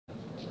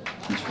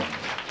She's fine.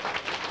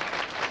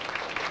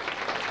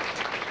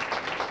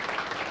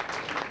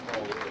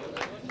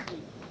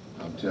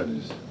 I'm telling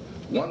you, it's a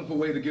wonderful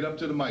way to get up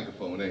to the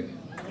microphone, ain't it?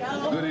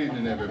 Good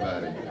evening,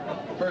 everybody.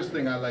 First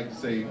thing I'd like to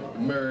say,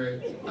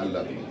 Murray, I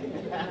love you.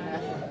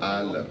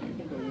 I love you.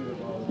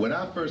 When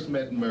I first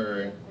met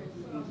Murray,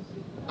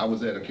 I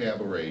was at a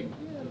cabaret,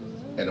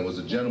 and there was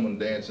a gentleman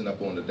dancing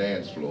up on the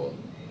dance floor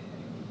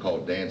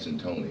called Dancing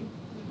Tony.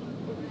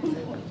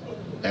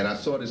 And I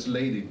saw this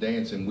lady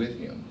dancing with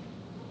him.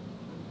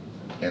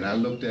 And I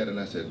looked at her and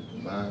I said,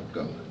 my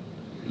God,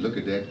 look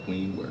at that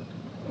queen work.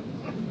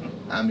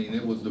 I mean,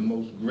 it was the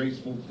most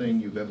graceful thing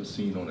you've ever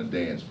seen on a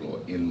dance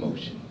floor in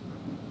motion.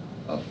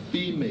 A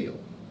female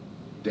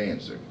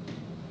dancer.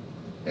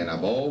 And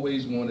I've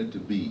always wanted to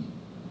be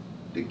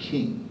the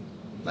king,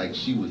 like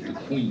she was the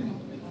queen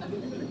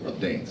of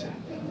dancing.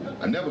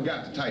 I never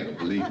got the title,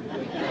 believe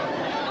me.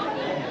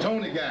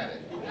 Tony got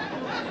it.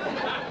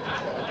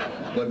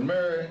 But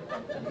Murray,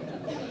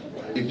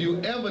 if you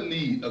ever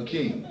need a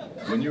king,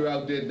 when you're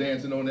out there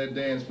dancing on that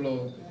dance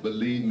floor,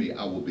 believe me,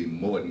 I will be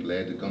more than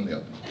glad to come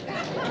help you.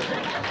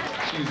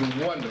 She's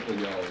wonderful,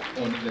 y'all,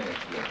 on the dance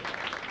floor.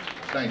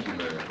 Thank you,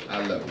 Murray.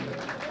 I love you.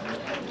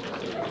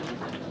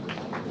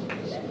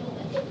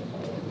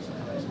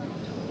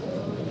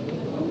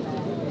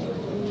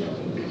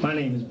 My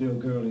name is Bill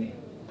Gurley,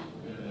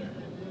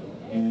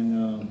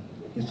 and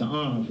it's an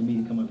honor for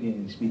me to come up here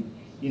and speak.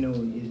 You know,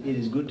 it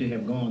is good to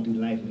have gone through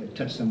life and have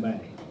touched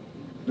somebody.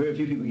 Very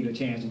few people get a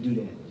chance to do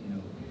that, you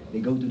know. They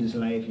go through this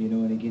life, you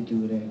know, and they get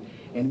through it.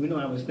 And you know,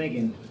 I was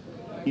thinking,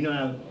 you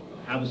know,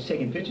 I was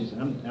taking pictures.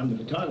 I'm the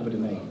photographer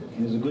tonight,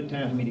 and it's a good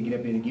time for me to get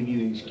up here to give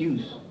you an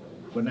excuse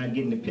for not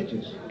getting the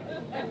pictures.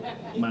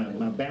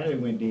 My battery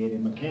went dead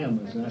in my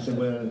camera, so I said,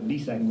 well, at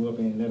least I can go up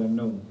and let them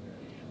know.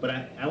 But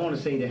I want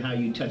to say that how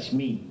you touched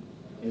me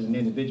as an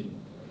individual.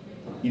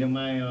 You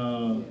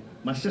know,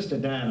 my sister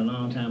died a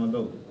long time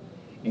ago,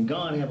 and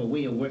God have a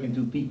way of working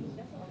through people.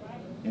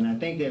 And I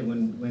think that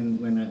when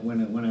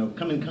I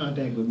come in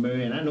contact with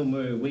Murray, and I know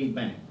Murray way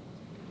back,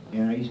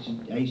 and I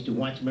used to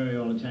watch Murray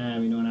all the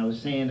time, you know, and I was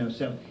saying to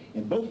myself,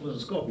 and both of us are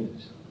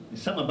Scorpions.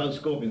 There's something about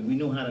Scorpions. We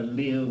know how to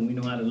live and we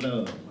know how to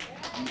love,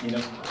 you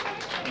know.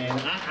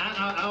 And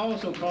I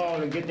also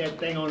call and get that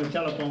thing on the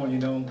telephone, you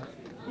know.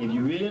 If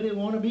you really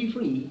want to be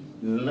free,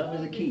 love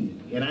is the key.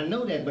 And I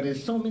know that, but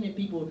there's so many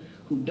people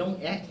who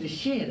don't actually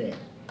share that.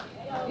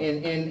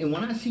 And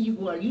when I see you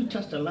go out, you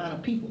touched a lot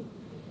of people,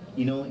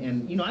 you know.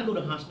 And, you know, I go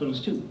to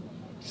hospitals too.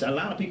 So a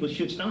lot of people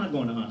should start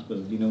going to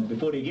hospitals, you know,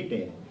 before they get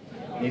there.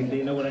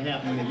 They know what'll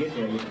happen when they get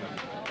there, you know.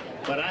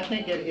 But I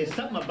think that it's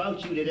something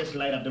about you that just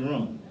light up the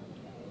room.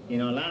 You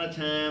know, a lot of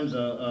times,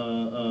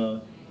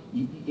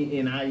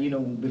 and I, you know,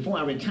 before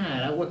I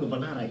retired, I worked with a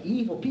lot of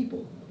evil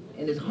people.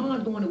 And it's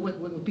hard going to work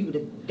with people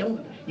that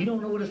you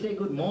don't know what to say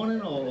good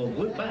morning or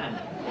goodbye.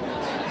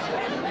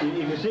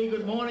 If you say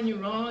good morning, you're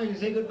wrong. If you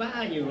say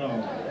goodbye, you're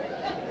wrong.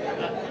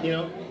 You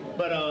know,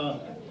 but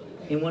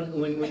and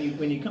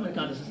when you come in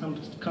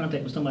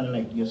contact with somebody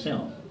like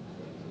yourself,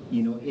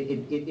 you know,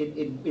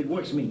 it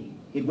works me.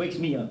 It wakes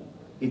me up.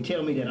 It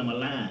tells me that I'm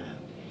alive.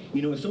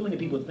 You know, so many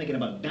people thinking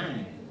about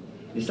dying.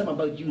 There's something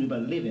about you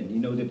about living. You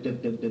know,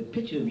 the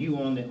picture of you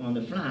on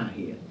the flyer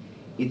here,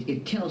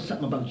 it tells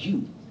something about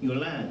you. You're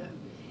alive.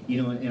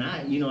 You know, and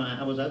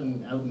I was out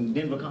in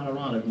Denver,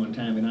 Colorado at one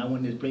time, and I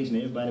went to this place and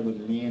everybody was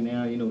laying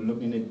there, you know,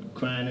 looking at,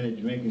 crying at a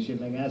drink and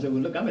shit like that. I said,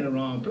 well, look, I'm in the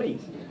wrong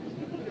place.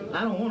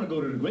 I don't want to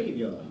go to the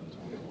graveyard.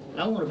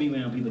 I want to be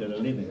around people that are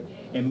living.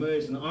 And Murray,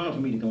 it's an honor for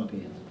me to come up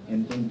here.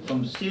 And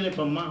sincerely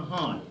from my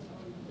heart,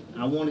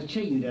 I want to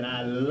tell you that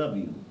I love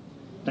you.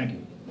 Thank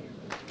you.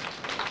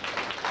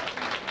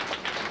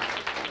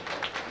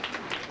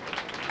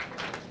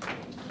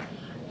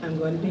 I'm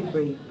going to be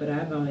brief, but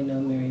I've only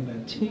known Mary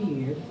about 2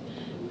 years.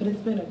 But it's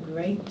been a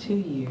great 2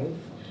 years.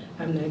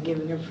 I'm not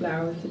giving her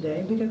flowers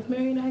today because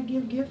Mary and I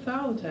give gifts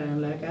all the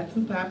time. And I got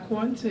some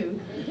popcorn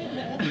too.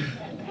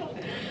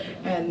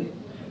 And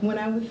when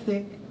I was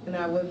sick and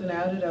I wasn't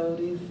out at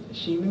Oldies,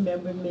 she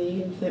remembered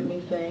me and sent me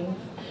things.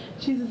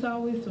 She's just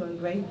always doing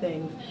great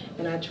things.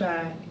 And I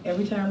try,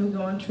 every time we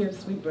go on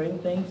trips, we bring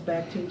things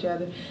back to each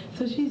other.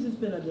 So she's just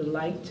been a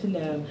delight to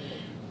know.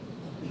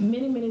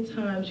 Many, many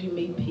times you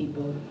meet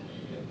people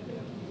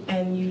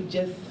and you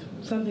just,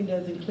 something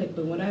doesn't click.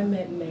 But when I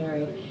met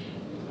Mary,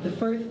 the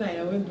first night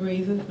I went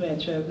Breezes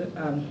Metro,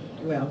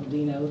 well,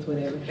 Dino's,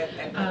 whatever,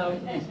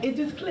 it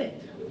just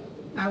clicked.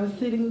 I was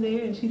sitting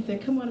there and she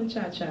said, come on and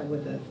cha-cha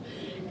with us.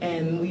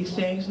 And we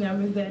exchanged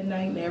numbers that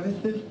night, and ever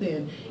since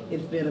then,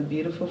 it's been a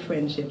beautiful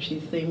friendship.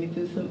 She's seen me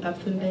through some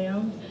ups and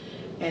downs,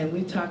 and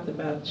we talked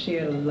about,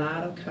 shared a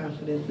lot of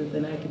confidences,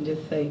 and I can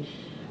just say,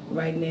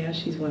 right now,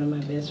 she's one of my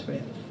best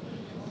friends.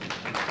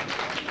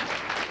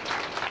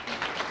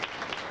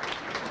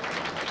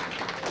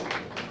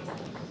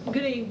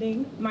 Good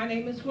evening. My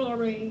name is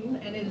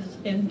Florine, and it is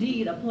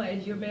indeed a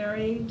pleasure,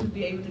 Mary, to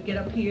be able to get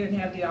up here and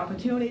have the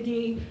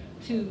opportunity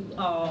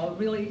to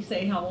really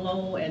say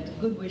hello and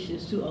good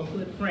wishes to a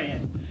good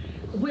friend,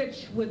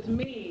 which with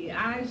me,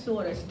 Mary, I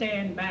sort of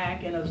stand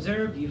back and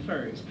observe you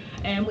first.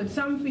 And with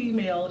some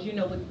females, you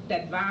know, with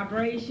that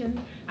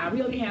vibration, I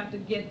really have to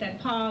get that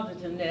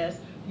positiveness,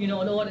 you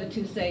know, in order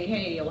to say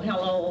hey or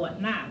hello or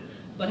whatnot.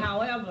 But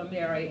however,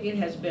 Mary, it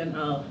has been,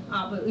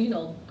 you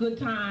know, good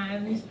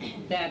times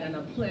that and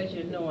a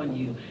pleasure knowing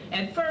you.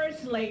 At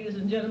first, ladies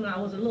and gentlemen, I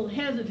was a little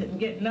hesitant in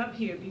getting up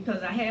here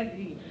because I had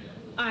the,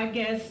 I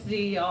guess,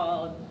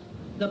 the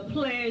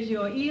pleasure,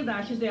 or either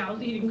I should say I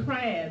was eating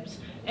crabs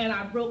and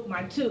I broke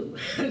my tooth.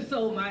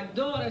 So my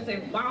daughter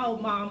said, wow,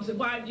 Mom, so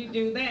why did you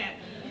do that?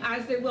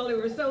 I said, well, they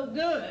were so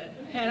good,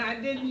 and I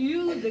didn't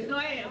use the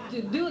crabs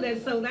to do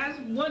that, so that's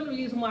one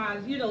reason why I,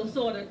 you know,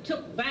 sort of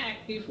took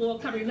back before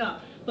coming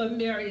up. But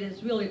Mary,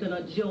 it's really been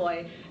a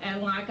joy,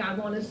 and like I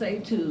want to say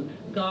too,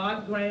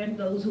 God grant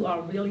those who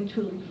are really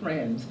truly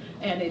friends,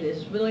 and it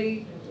is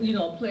really, you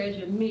know, a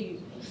pleasure to me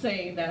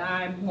saying that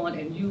I'm one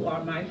and you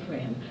are my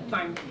friend.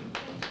 Thank you.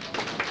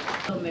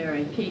 Hello,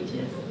 Mary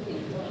Peaches.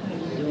 How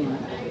you doing?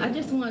 I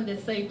just wanted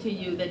to say to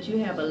you that you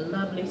have a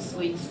lovely,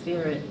 sweet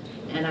spirit,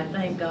 and I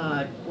thank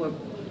God for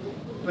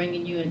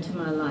bringing you into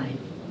my life.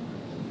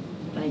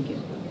 Thank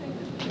you.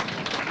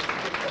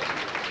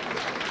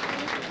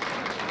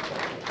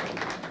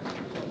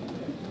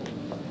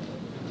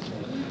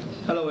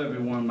 Hello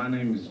everyone, my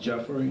name is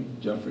Jeffrey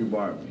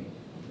Barbie.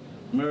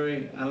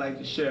 Mary, I'd like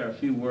to share a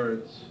few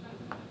words,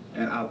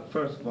 and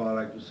first of all I'd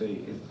like to say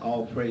it's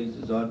all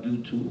praises are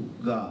due to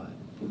God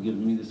for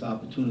giving me this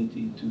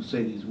opportunity to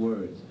say these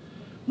words.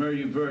 Mary,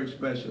 you're very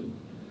special.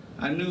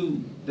 I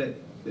knew that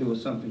there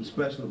was something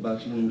special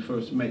about you when we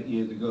first met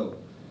years ago,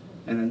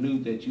 and I knew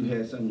that you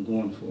had something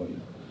going for you.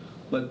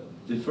 But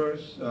the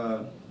first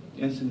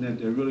incident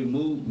that really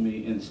moved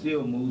me, and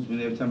still moves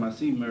me every time I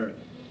see Mary,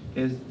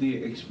 is the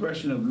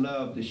expression of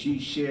love that she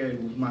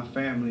shared with my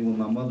family when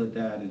my mother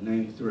died in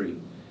 '93.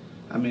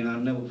 I mean, I'll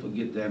never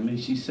forget that. I mean,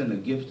 she sent a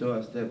gift to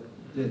us that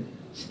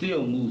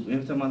still moves me.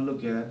 Every time I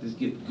look at her, I just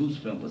get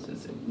goosebumps and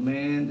say,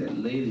 man, that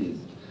lady is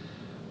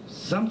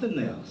something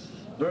else,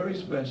 very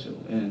special.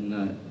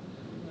 And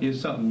here's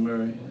something,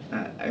 Mary.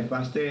 If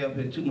I stay up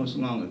here too much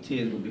longer,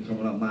 tears will be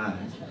coming up my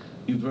eyes.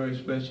 You're very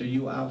special.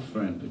 You're our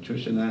friend,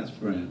 Patricia and I's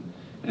friend.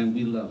 And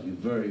we love you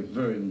very,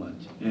 very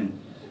much. And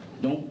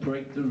don't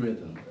break the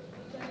rhythm.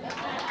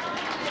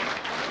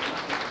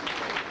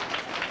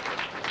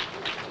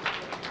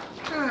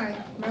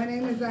 Hi, my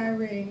name is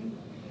Irene.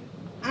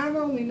 I've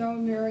only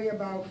known Mary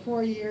about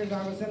 4 years.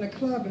 I was in a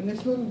club and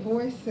this little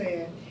voice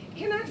said,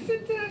 can I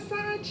sit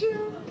beside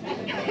you?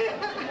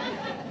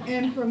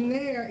 And from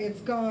there,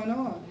 it's gone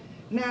on.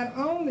 Not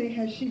only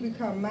has she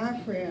become my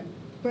friend,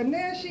 but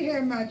now she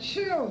had my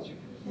children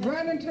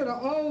running to the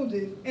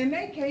oldies, and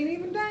they can't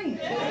even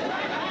dance.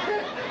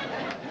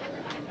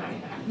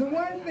 The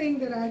one thing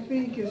that I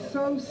think is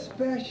so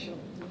special,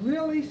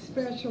 really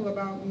special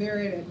about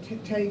Mary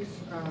that takes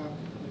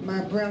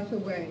my breath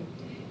away,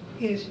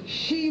 is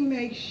she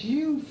makes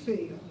you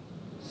feel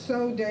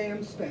so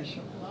damn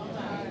special.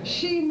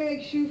 She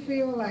makes you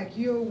feel like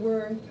you're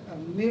worth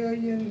 $1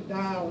 million.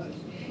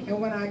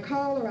 And when I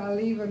call her, I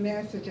leave a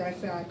message. I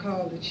say, I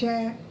called to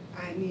chat,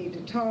 I need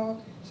to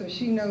talk, so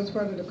she knows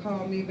whether to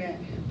call me back.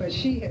 But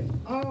she has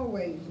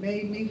always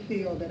made me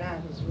feel that I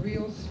was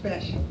real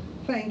special.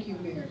 Thank you,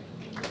 Mary.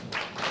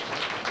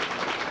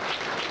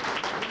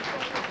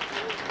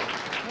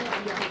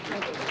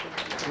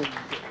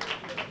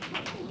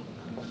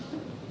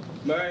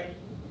 Mary,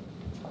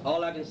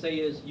 all I can say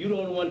is you're the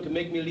only one who can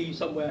make me leave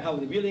somewhere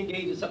else. If you're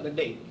engaged in something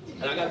today,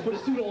 and I got to put a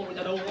suit on which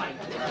I don't like.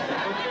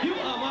 But you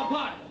are my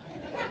partner.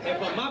 And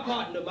for my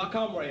partner, my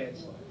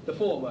comrades, the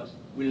four of us,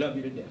 we love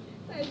you to death.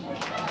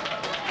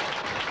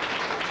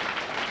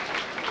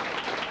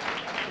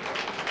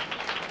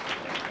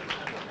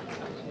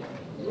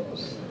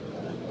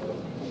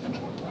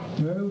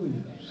 Mary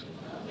Williams.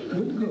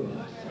 Good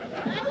God.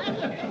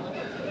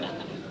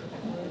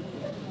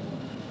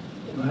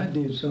 I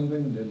did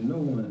something that no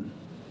one,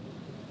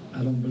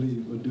 I don't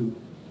believe, would do.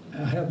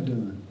 I have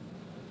done.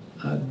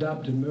 I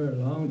adopted Mary a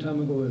long time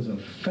ago as a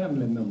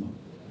family member.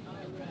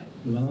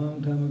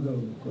 Long time ago,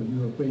 because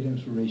you're a great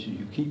inspiration.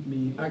 You keep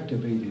me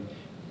activated,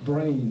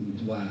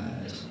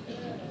 brains-wise.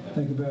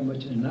 Thank you very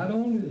much. And not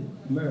only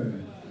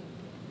Mary,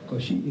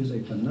 because she is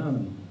a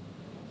phenomenon,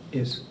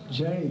 it's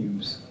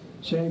James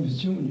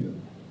Jr.,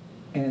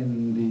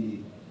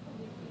 and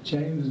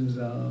James's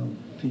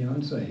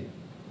fiance,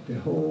 the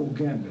whole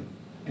gambit,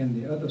 and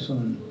the other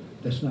son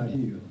that's not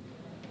here.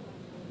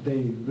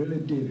 They really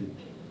did it,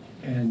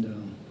 and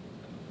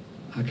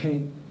I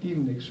can't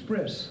even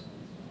express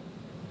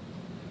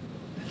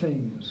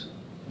things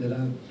that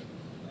I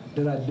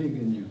dig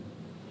in you,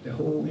 the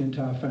whole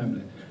entire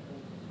family.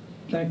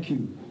 Thank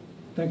you.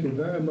 Thank you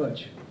very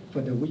much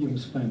for the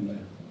Williams family.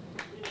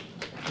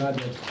 God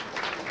bless.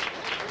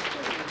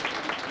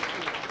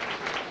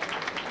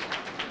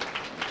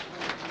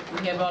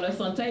 You have all this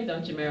on tape,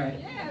 don't you, Mary?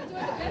 Yeah, I'm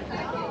doing the best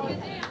I can with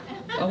them.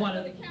 I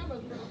want The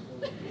camera's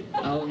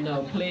broke. Oh,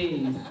 no,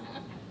 please.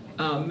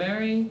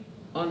 Mary,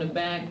 on the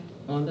back,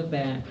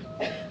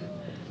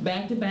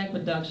 Back to Back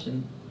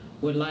Production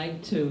would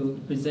like to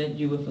present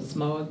you with a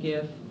small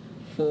gift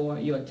for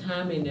your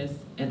timeliness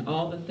and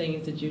all the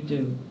things that you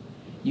do.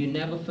 You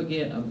never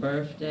forget a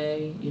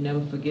birthday. You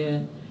never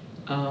forget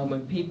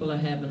when people are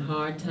having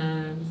hard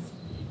times.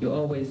 You're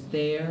always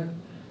there.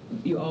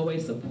 You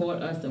always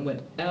support us in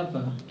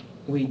whatever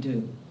we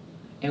do.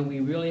 And we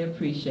really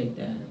appreciate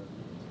that.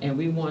 And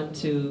we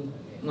want you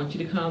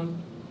to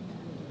come.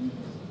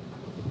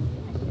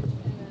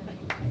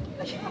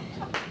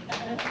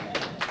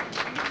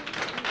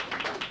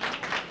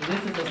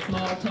 This is a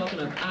small token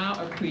of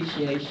our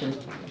appreciation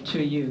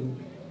to you.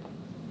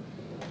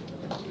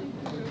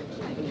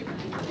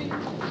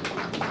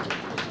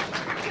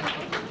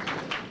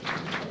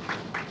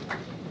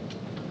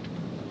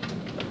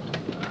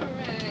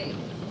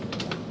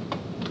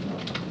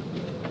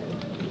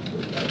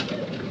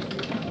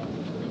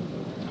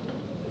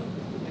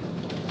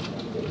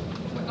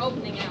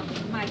 Opening out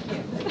the mic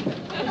here.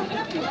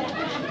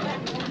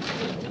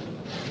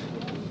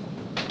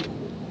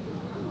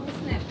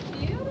 Isn't that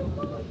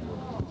beautiful?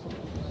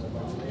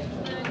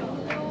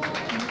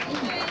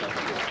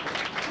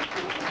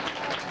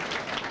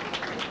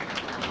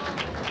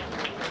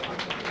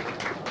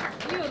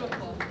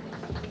 Beautiful.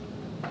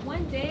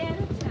 One day at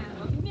a time,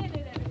 a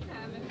minute at a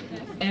time.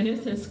 And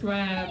it's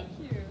inscribed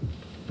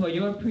for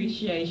your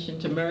appreciation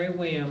to Murray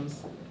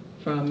Williams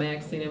from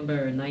Maxine and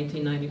Bird,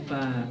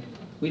 1995.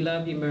 We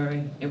love you,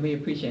 Murray, and we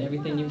appreciate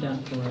everything you've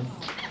done for us.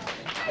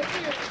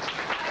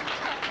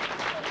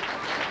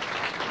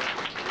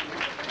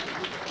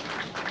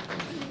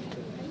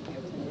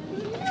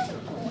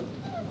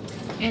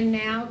 And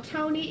now,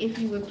 Tony, if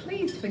you would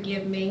please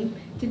forgive me,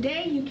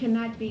 today you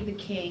cannot be the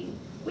king.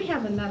 We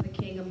have another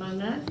king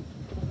among us,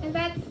 and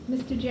that's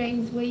Mr.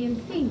 James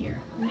Williams, Sr.,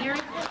 married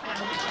to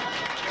us.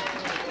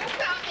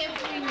 So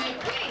if we may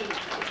please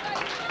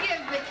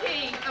give the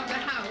king of the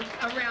house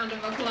a round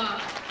of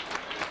applause.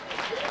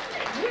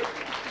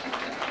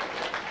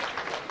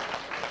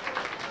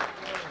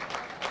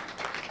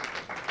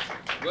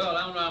 Well,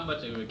 I don't know how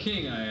much of a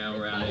king I am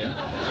around here.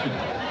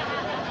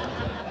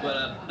 But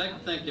I'd like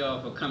to thank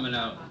y'all for coming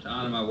out to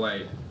honor my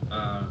wife.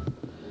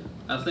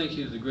 I think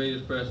she's the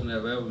greatest person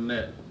I've ever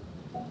met,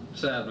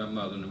 besides my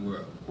mother in the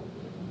world.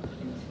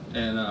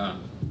 And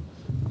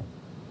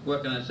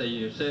what can I say?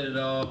 You said it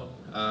all.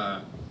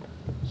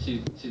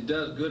 She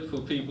does good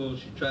for people.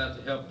 She tries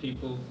to help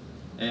people.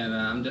 And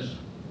I'm just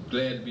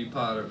glad to be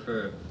part of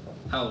her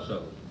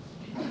household.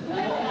 Thank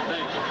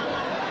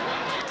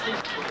you.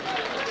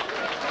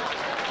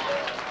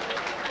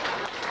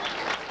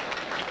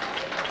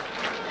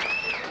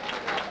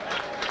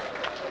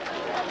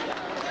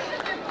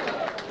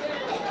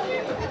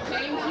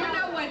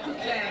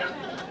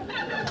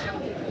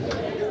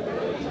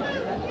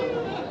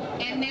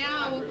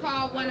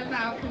 One of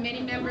our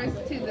committee members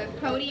to the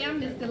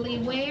podium, Mr. Lee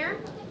Ware,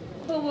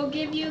 who will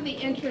give you the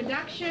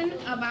introduction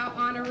of our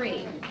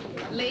honoree.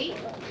 Lee?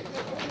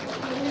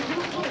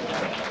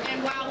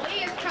 And while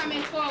Lee is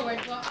coming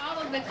forward, will all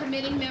of the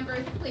committee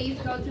members please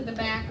go to the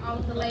back? All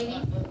of the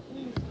ladies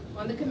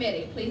on the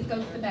committee, please go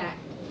to the back.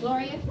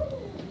 Gloria?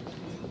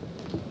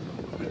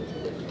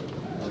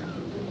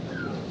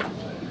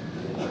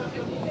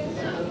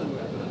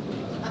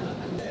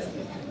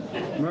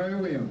 Murray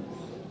Williams,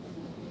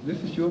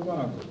 this is your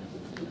Barbara.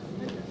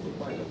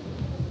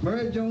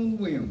 Murray Jones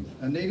Williams,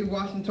 a native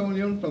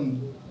Washingtonian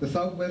from the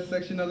southwest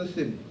section of the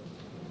city,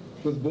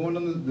 was born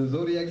under the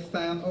zodiac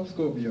sign of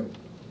Scorpio.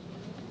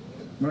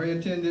 Murray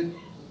attended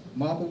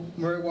Marple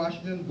Murray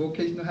Washington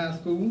Vocational High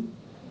School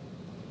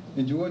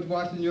and George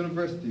Washington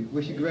University,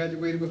 where she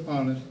graduated with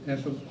honors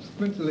and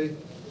subsequently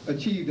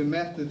achieved a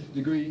master's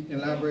degree in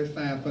library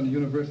science from the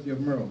University of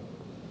Maryland.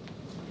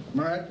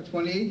 Married for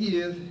 28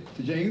 years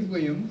to James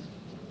Williams.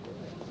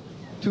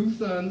 2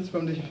 sons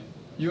from the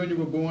union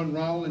were born,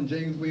 Ronald and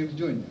James Williams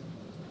Jr.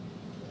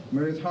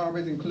 Murray's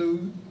hobbies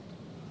include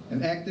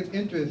an active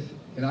interest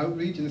in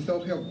outreach and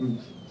self-help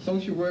groups,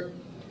 social work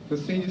for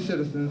senior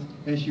citizens,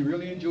 and she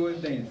really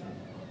enjoys dancing.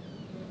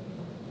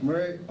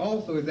 Murray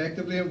also is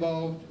actively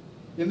involved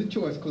in the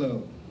Choice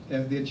Club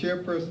as their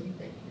chairperson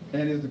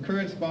and is the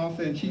current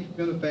sponsor and chief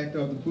benefactor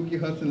of the Pookie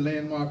Hudson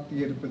Landmark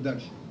Theater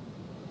production.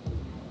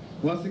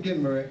 Once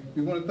again, Murray,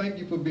 we want to thank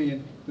you for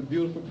being the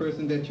beautiful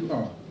person that you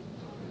are.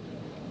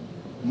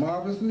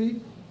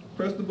 Marvelously,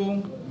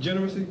 personable,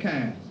 generous, and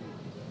kind.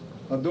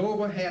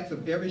 Adorable hats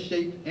of every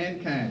shape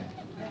and kind.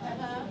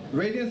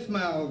 Radiant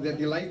smiles that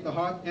delight the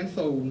heart and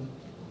soul,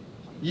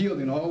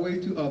 yielding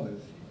always to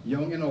others,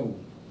 young and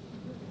old.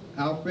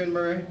 Our friend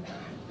Murray,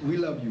 we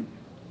love you.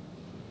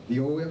 The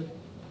OF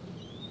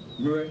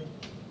Murray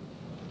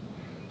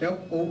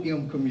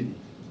FOM Committee.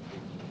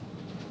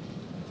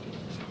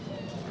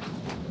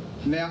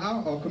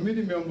 Now our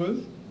committee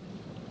members,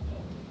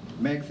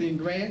 Maxine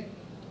Grant,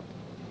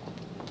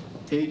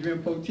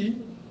 Adrian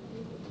Poteet.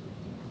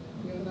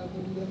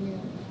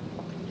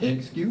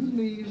 Excuse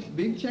me, it's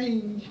big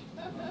change.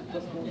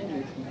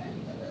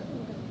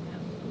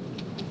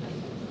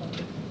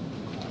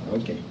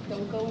 Okay.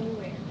 Don't go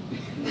anywhere.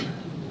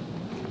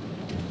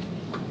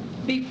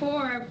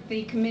 Before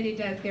the committee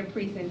does their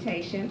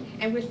presentation,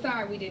 and we're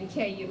sorry we didn't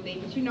tell you,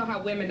 Lee, but you know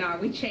how women are.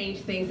 We change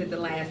things at the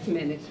last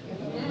minute.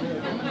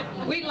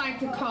 We'd like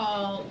to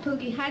call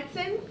Poogie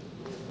Hudson.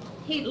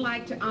 He'd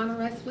like to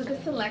honor us with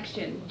a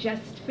selection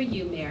just for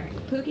you, Mary.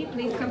 Poogie,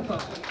 please come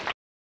forward.